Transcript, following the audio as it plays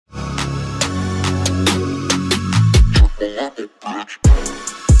What's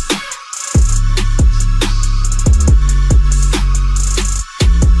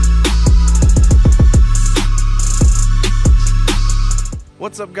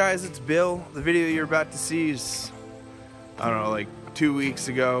up guys, it's Bill. The video you're about to see is, I don't know, like 2 weeks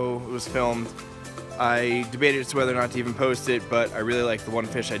ago it was filmed. I debated as to whether or not to even post it, but I really like the one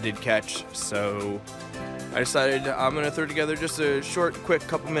fish I did catch, so I decided I'm going to throw together just a short, quick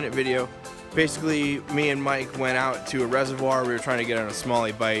couple-minute video. Basically, me and Mike went out to a reservoir. We were trying to get on a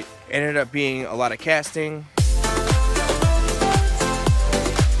smallie bite. It ended up being a lot of casting.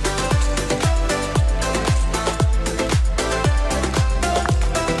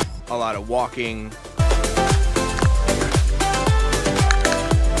 A lot of walking.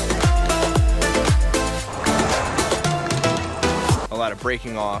 A lot of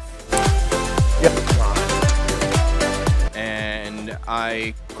breaking off. Yep. And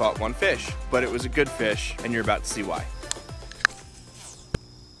I caught one fish, but it was a good fish, and you're about to see why.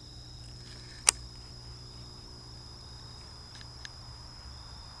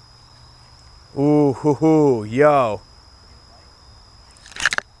 Ooh, hoo, hoo, yo.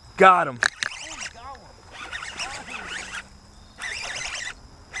 Got him.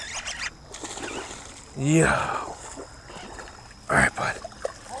 Yo. All right, bud.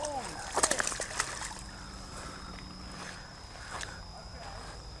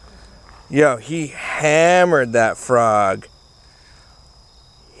 Yo, he hammered that frog.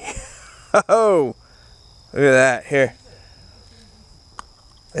 Oh, look at that. Here.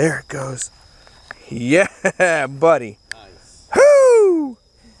 There it goes. Yeah, buddy. Nice. Whoo!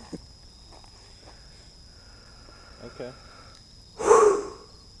 Okay.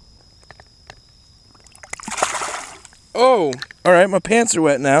 Oh, all right, my pants are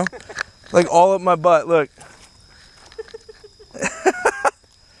wet now. Like all up my butt, look.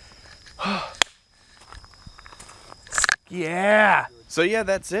 Yeah. So yeah,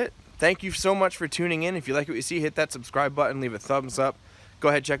 that's it. Thank you so much for tuning in. If you like what you see, hit that subscribe button, leave a thumbs up. Go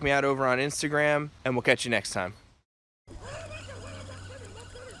ahead, check me out over on Instagram, and we'll catch you next time.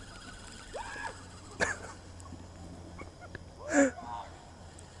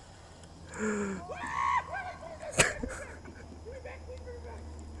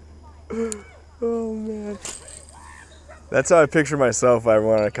 Oh man. That's how I picture myself if I ever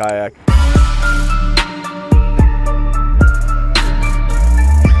went on a kayak.